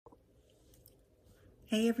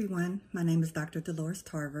Hey everyone, my name is Dr. Dolores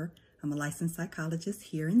Tarver. I'm a licensed psychologist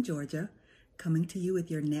here in Georgia, coming to you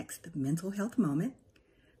with your next mental health moment.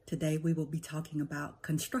 Today we will be talking about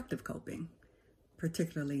constructive coping,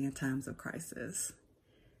 particularly in times of crisis.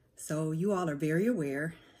 So you all are very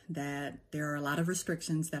aware that there are a lot of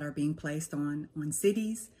restrictions that are being placed on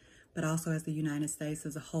cities, but also as the United States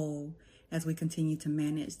as a whole, as we continue to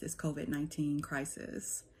manage this COVID-19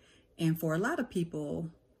 crisis. And for a lot of people,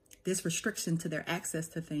 this restriction to their access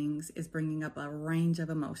to things is bringing up a range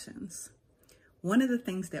of emotions. One of the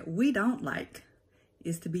things that we don't like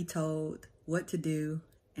is to be told what to do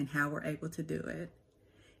and how we're able to do it.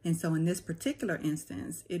 And so in this particular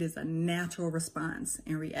instance, it is a natural response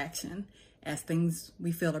and reaction as things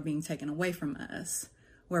we feel are being taken away from us.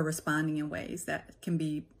 We're responding in ways that can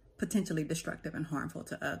be potentially destructive and harmful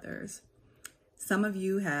to others. Some of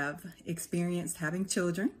you have experienced having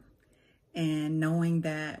children and knowing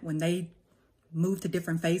that when they move to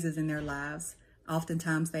different phases in their lives,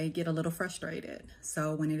 oftentimes they get a little frustrated.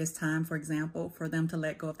 So when it is time, for example, for them to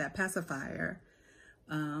let go of that pacifier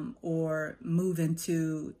or move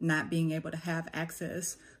into not being able to have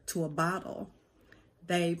access to a bottle,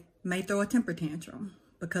 they may throw a temper tantrum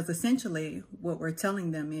because essentially what we're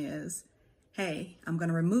telling them is, hey, I'm going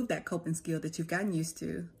to remove that coping skill that you've gotten used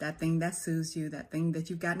to, that thing that soothes you, that thing that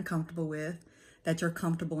you've gotten comfortable with, that you're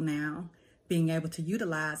comfortable now being able to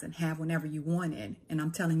utilize and have whenever you want it. And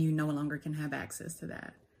I'm telling you, no longer can have access to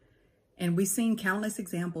that. And we've seen countless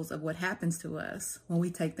examples of what happens to us when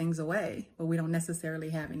we take things away, but we don't necessarily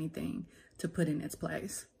have anything to put in its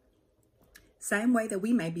place. Same way that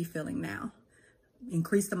we may be feeling now.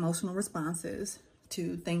 Increased emotional responses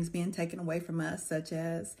to things being taken away from us, such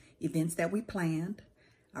as events that we planned.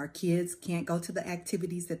 Our kids can't go to the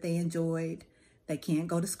activities that they enjoyed. They can't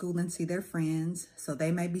go to school and see their friends, so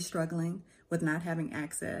they may be struggling with not having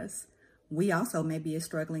access. We also may be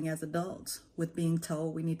struggling as adults with being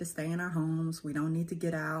told we need to stay in our homes, we don't need to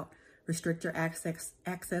get out, restrict your access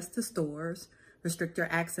to stores, restrict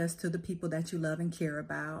your access to the people that you love and care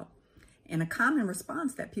about. And a common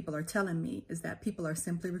response that people are telling me is that people are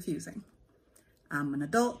simply refusing. I'm an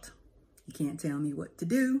adult, you can't tell me what to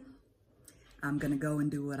do. I'm gonna go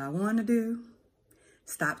and do what I wanna do.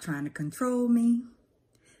 Stop trying to control me.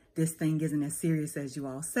 This thing isn't as serious as you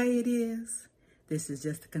all say it is. This is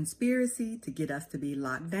just a conspiracy to get us to be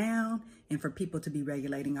locked down and for people to be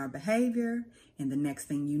regulating our behavior. And the next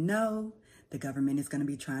thing you know, the government is going to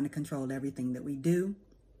be trying to control everything that we do.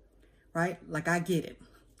 Right? Like, I get it.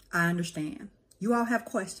 I understand. You all have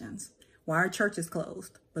questions. Why are churches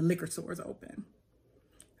closed but liquor stores open?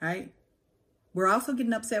 Right? We're also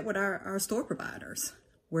getting upset with our store providers.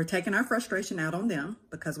 We're taking our frustration out on them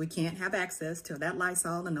because we can't have access to that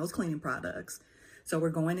Lysol and those cleaning products. So we're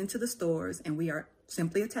going into the stores and we are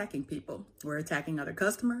simply attacking people. We're attacking other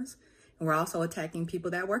customers and we're also attacking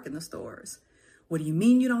people that work in the stores. What do you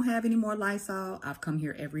mean you don't have any more Lysol? I've come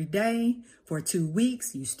here every day for 2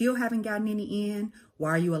 weeks. You still haven't gotten any in.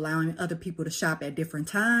 Why are you allowing other people to shop at different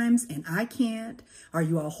times and I can't? Are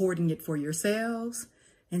you all hoarding it for yourselves?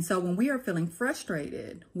 And so when we are feeling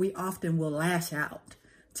frustrated, we often will lash out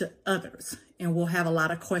to others and we'll have a lot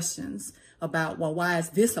of questions about, well, why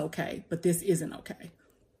is this okay, but this isn't okay?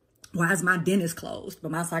 Why is my dentist closed,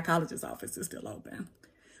 but my psychologist's office is still open?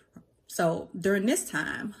 So during this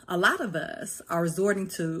time, a lot of us are resorting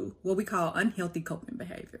to what we call unhealthy coping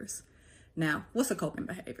behaviors. Now, what's a coping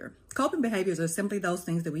behavior? Coping behaviors are simply those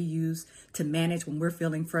things that we use to manage when we're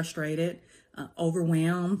feeling frustrated,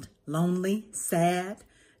 overwhelmed, lonely, sad,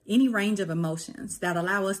 any range of emotions that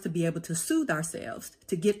allow us to be able to soothe ourselves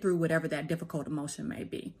to get through whatever that difficult emotion may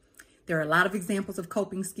be. There are a lot of examples of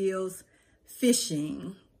coping skills: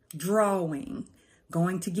 fishing, drawing,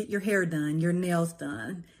 going to get your hair done, your nails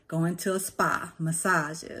done, going to a spa,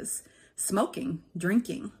 massages, smoking,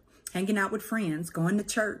 drinking, hanging out with friends, going to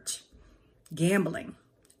church, gambling.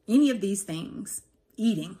 Any of these things,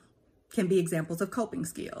 eating, can be examples of coping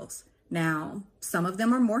skills. Now, some of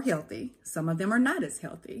them are more healthy, some of them are not as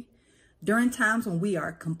healthy. During times when we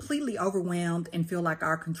are completely overwhelmed and feel like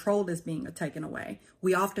our control is being taken away,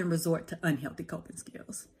 we often resort to unhealthy coping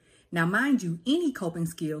skills. Now, mind you, any coping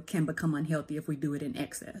skill can become unhealthy if we do it in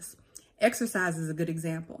excess. Exercise is a good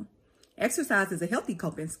example. Exercise is a healthy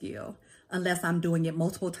coping skill unless I'm doing it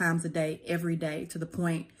multiple times a day, every day, to the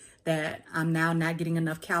point that I'm now not getting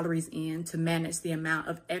enough calories in to manage the amount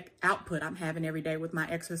of output I'm having every day with my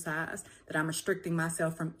exercise, that I'm restricting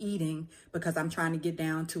myself from eating because I'm trying to get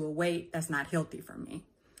down to a weight that's not healthy for me.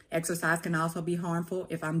 Exercise can also be harmful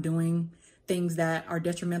if I'm doing things that are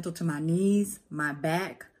detrimental to my knees, my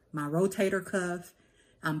back, my rotator cuff.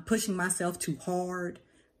 I'm pushing myself too hard.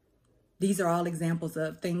 These are all examples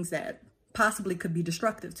of things that possibly could be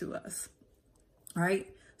destructive to us, right?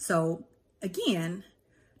 So again,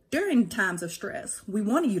 during times of stress, we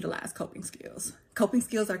want to utilize coping skills. Coping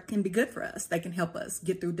skills can be good for us. They can help us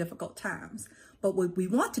get through difficult times. But what we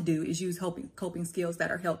want to do is use coping skills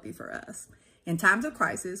that are healthy for us. In times of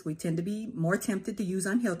crisis, we tend to be more tempted to use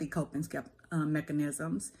unhealthy coping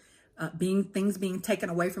mechanisms. Things being taken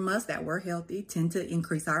away from us that were healthy tend to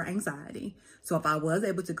increase our anxiety. So if I was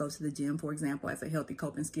able to go to the gym, for example, as a healthy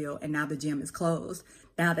coping skill, and now the gym is closed,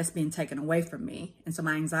 now that's being taken away from me. And so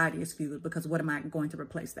my anxiety is fueled because what am I going to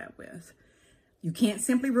replace that with? You can't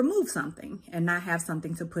simply remove something and not have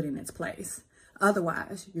something to put in its place.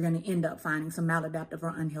 Otherwise, you're going to end up finding some maladaptive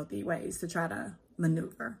or unhealthy ways to try to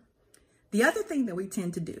maneuver. The other thing that we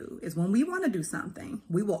tend to do is when we want to do something,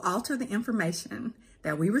 we will alter the information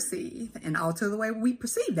that we receive and alter the way we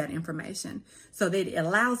perceive that information so that it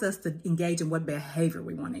allows us to engage in what behavior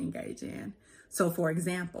we want to engage in. So for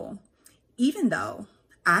example, even though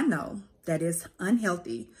I know that it's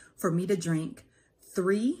unhealthy for me to drink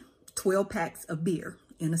 3 12-packs of beer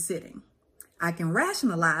in a sitting, I can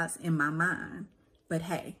rationalize in my mind, but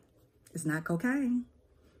hey, it's not cocaine.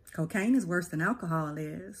 Cocaine is worse than alcohol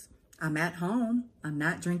is. I'm at home. I'm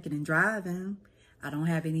not drinking and driving. I don't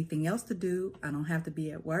have anything else to do. I don't have to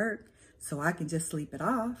be at work, so I can just sleep it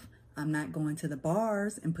off. I'm not going to the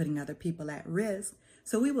bars and putting other people at risk.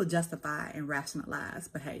 So we will justify and rationalize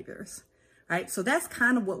behaviors, right? So that's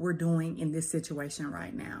kind of what we're doing in this situation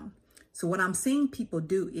right now. So what I'm seeing people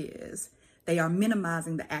do is they are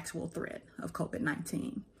minimizing the actual threat of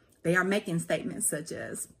COVID-19. They are making statements such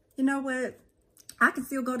as, you know what? I can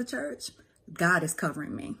still go to church. God is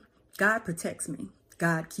covering me. God protects me.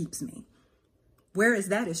 God keeps me. Whereas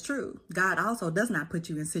that is true, God also does not put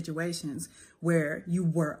you in situations where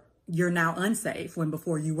you're now unsafe when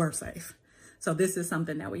before you were safe. So this is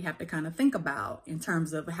something that we have to kind of think about in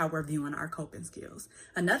terms of how we're viewing our coping skills.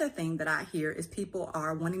 Another thing that I hear is people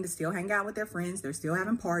are wanting to still hang out with their friends. They're still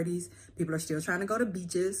having parties. People are still trying to go to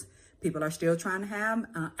beaches. People are still trying to have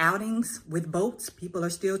outings with boats. People are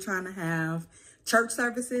still trying to have church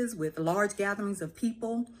services with large gatherings of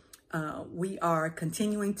people. We are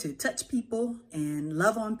continuing to touch people and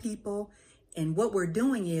love on people. And what we're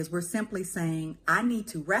doing is we're simply saying, I need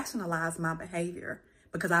to rationalize my behavior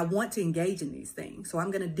because I want to engage in these things. So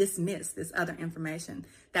I'm going to dismiss this other information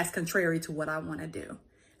that's contrary to what I want to do.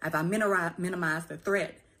 If I minimize the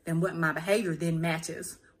threat, then what my behavior then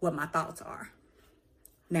matches what my thoughts are.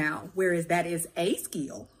 Now, whereas that is a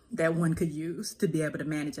skill that one could use to be able to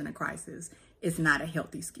manage in a crisis, it's not a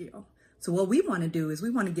healthy skill. So what we want to do is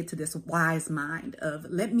we want to get to this wise mind of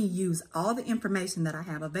let me use all the information that I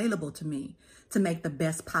have available to me to make the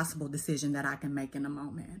best possible decision that I can make in a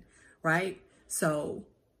moment, right? So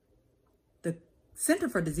the Center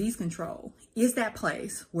for Disease Control is that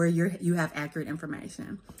place where you have accurate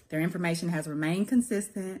information. Their information has remained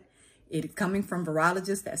consistent. It is coming from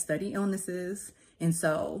virologists that study illnesses. And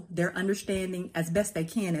so they're understanding as best they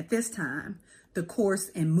can at this time the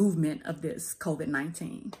course and movement of this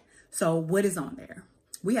COVID-19. So what is on there?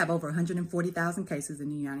 We have over 140,000 cases in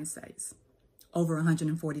the United States. Over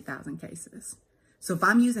 140,000 cases. So if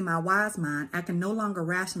I'm using my wise mind, I can no longer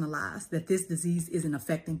rationalize that this disease isn't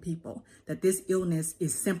affecting people, that this illness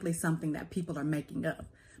is simply something that people are making up.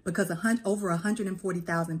 Because over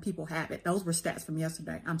 140,000 people have it. Those were stats from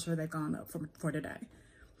yesterday. I'm sure they've gone up for today.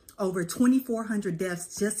 Over 2,400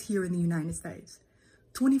 deaths just here in the United States.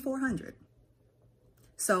 2,400.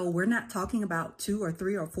 So we're not talking about 2 or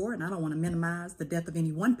 3 or 4, and I don't want to minimize the death of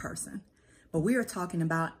any one person, but we are talking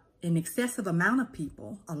about an excessive amount of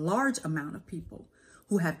people, a large amount of people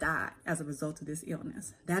who have died as a result of this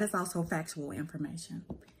illness. That is also factual information.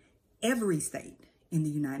 Every state in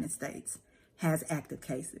the United States has active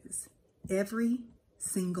cases. Every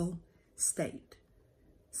single state.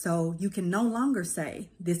 So you can no longer say,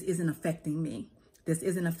 this isn't affecting me. This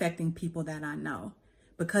isn't affecting people that I know.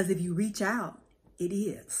 Because if you reach out, it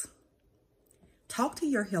is. Talk to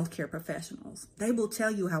your healthcare professionals. They will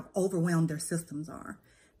tell you how overwhelmed their systems are.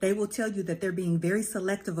 They will tell you that they're being very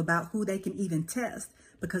selective about who they can even test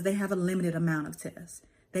because they have a limited amount of tests.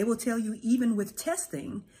 They will tell you even with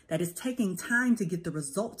testing that it's taking time to get the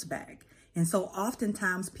results back. And so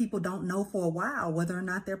oftentimes people don't know for a while whether or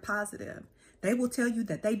not they're positive. They will tell you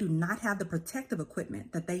that they do not have the protective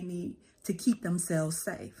equipment that they need to keep themselves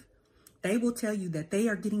safe. They will tell you that they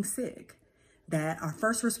are getting sick, that our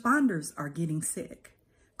first responders are getting sick.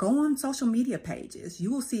 Go on social media pages.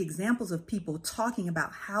 You will see examples of people talking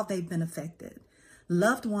about how they've been affected.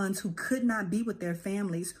 Loved ones who could not be with their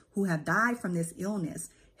families who have died from this illness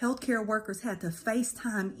Healthcare workers had to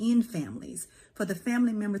FaceTime in families for the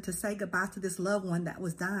family member to say goodbye to this loved one that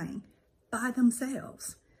was dying by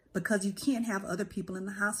themselves, because you can't have other people in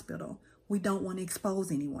the hospital. We don't want to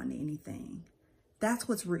expose anyone to anything. That's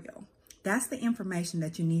what's real. That's the information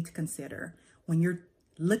that you need to consider when you're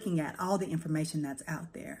looking at all the information that's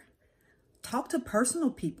out there. Talk to personal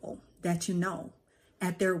people that you know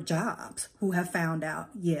at their jobs who have found out,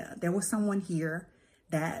 yeah, there was someone here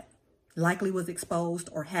that likely was exposed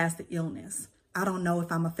or has the illness. I don't know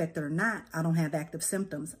if I'm affected or not. I don't have active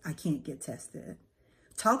symptoms. I can't get tested.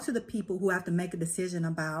 Talk to the people who have to make a decision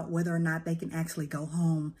about whether or not they can actually go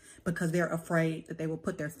home because they're afraid that they will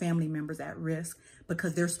put their family members at risk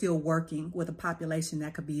because they're still working with a population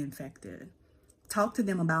that could be infected. Talk to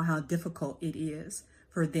them about how difficult it is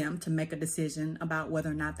for them to make a decision about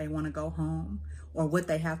whether or not they want to go home or what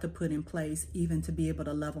they have to put in place even to be able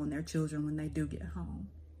to love on their children when they do get home.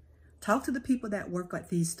 Talk to the people that work at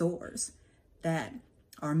these stores that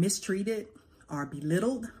are mistreated, are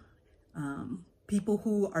belittled, people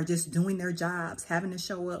who are just doing their jobs, having to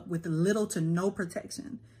show up with little to no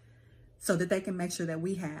protection so that they can make sure that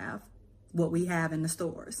we have what we have in the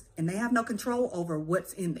stores. And they have no control over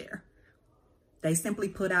what's in there. They simply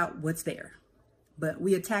put out what's there. But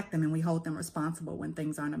we attack them and we hold them responsible when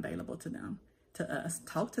things aren't available to them, to us.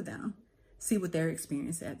 Talk to them, see what their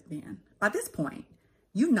experience has been. By this point,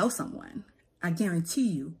 you know someone. I guarantee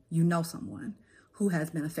you, you know someone who has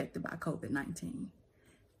been affected by COVID-19.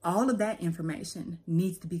 All of that information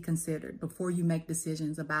needs to be considered before you make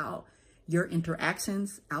decisions about your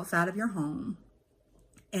interactions outside of your home.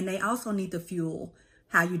 And they also need to fuel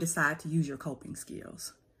how you decide to use your coping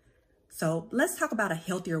skills. So let's talk about a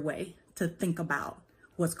healthier way to think about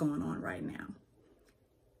what's going on right now.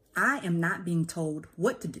 I am not being told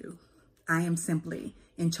what to do. I am simply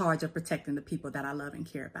in charge of protecting the people that I love and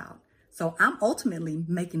care about. So I'm ultimately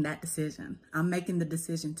making that decision. I'm making the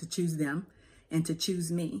decision to choose them and to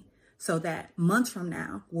choose me so that months from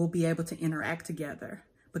now, we'll be able to interact together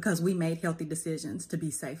because we made healthy decisions to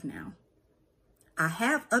be safe now. I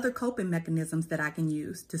have other coping mechanisms that I can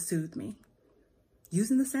use to soothe me.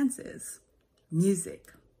 Using the senses,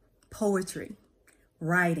 music, poetry,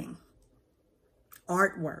 writing,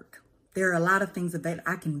 artwork. There are a lot of things available.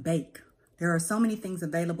 I can bake. There are so many things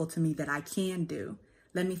available to me that I can do.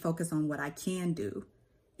 Let me focus on what I can do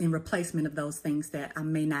in replacement of those things that I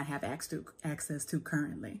may not have access to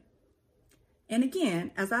currently. And again,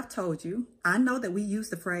 as I've told you, I know that we use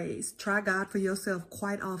the phrase, try God for yourself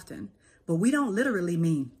quite often, but we don't literally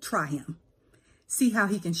mean try him. See how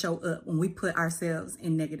he can show up when we put ourselves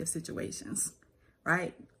in negative situations,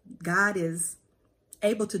 right? God is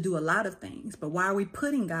able to do a lot of things, but why are we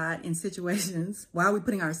putting God in situations? Why are we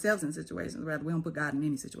putting ourselves in situations? Rather, we don't put God in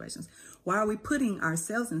any situations. Why are we putting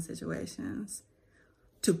ourselves in situations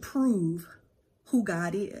to prove who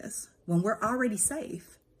God is when we're already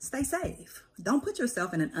safe? Stay safe. Don't put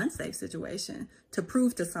yourself in an unsafe situation to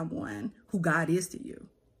prove to someone who God is to you.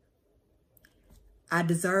 I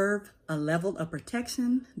deserve a level of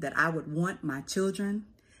protection that I would want my children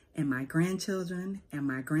and my grandchildren and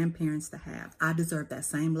my grandparents to have. I deserve that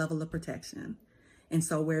same level of protection. And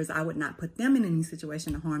so whereas I would not put them in any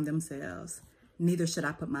situation to harm themselves, neither should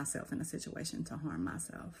I put myself in a situation to harm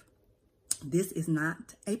myself. This is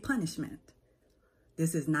not a punishment.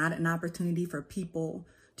 This is not an opportunity for people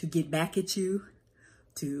to get back at you,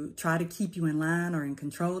 to try to keep you in line or in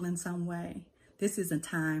control in some way. This is a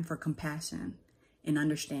time for compassion and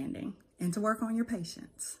understanding and to work on your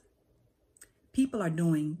patience. People are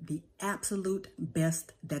doing the absolute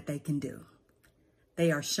best that they can do. They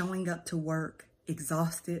are showing up to work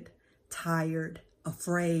exhausted, tired,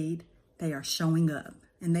 afraid. They are showing up,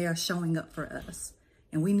 and they are showing up for us.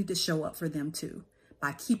 And we need to show up for them too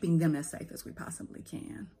by keeping them as safe as we possibly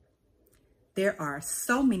can. There are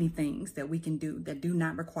so many things that we can do that do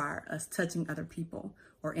not require us touching other people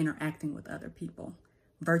or interacting with other people.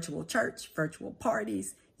 Virtual church, virtual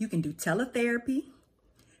parties. You can do teletherapy,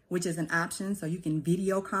 which is an option. So you can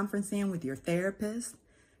video conference in with your therapist.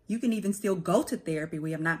 You can even still go to therapy.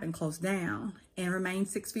 We have not been closed down and remain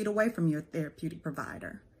 6 feet away from your therapeutic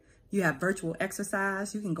provider. You have virtual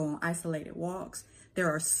exercise. You can go on isolated walks.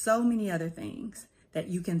 There are so many other things that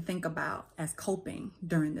you can think about as coping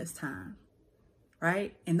during this time,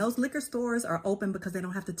 right? And those liquor stores are open because they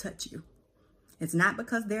don't have to touch you. It's not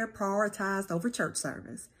because they're prioritized over church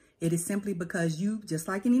service. It is simply because you, just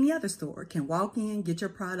like in any other store, can walk in, get your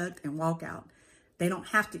product, and walk out. They don't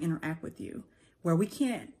have to interact with you. Where we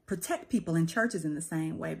can't protect people in churches in the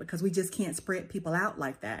same way because we just can't spread people out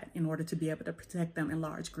like that in order to be able to protect them in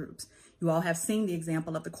large groups. You all have seen the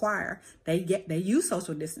example of the choir. They use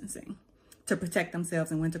social distancing to protect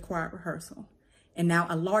themselves and went to quiet rehearsal. And now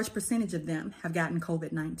a large percentage of them have gotten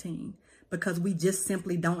COVID-19 because we just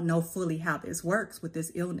simply don't know fully how this works with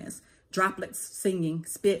this illness. Droplets, singing,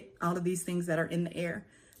 spit, all of these things that are in the air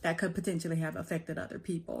that could potentially have affected other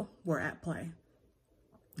people were at play.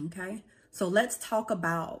 Okay, so let's talk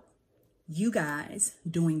about you guys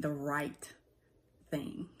doing the right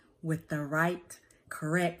thing with the right,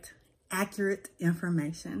 correct, accurate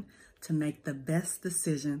information to make the best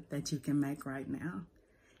decision that you can make right now.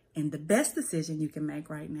 And the best decision you can make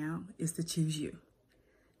right now is to choose you.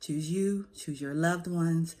 Choose you, choose your loved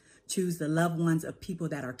ones, choose the loved ones of people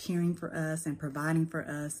that are caring for us and providing for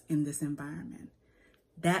us in this environment.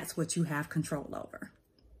 That's what you have control over.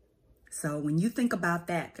 So when you think about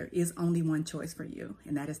that, there is only one choice for you,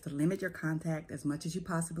 and that is to limit your contact as much as you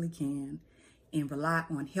possibly can and rely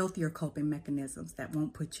on healthier coping mechanisms that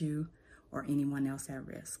won't put you or anyone else at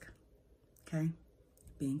risk. Okay?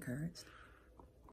 Be encouraged.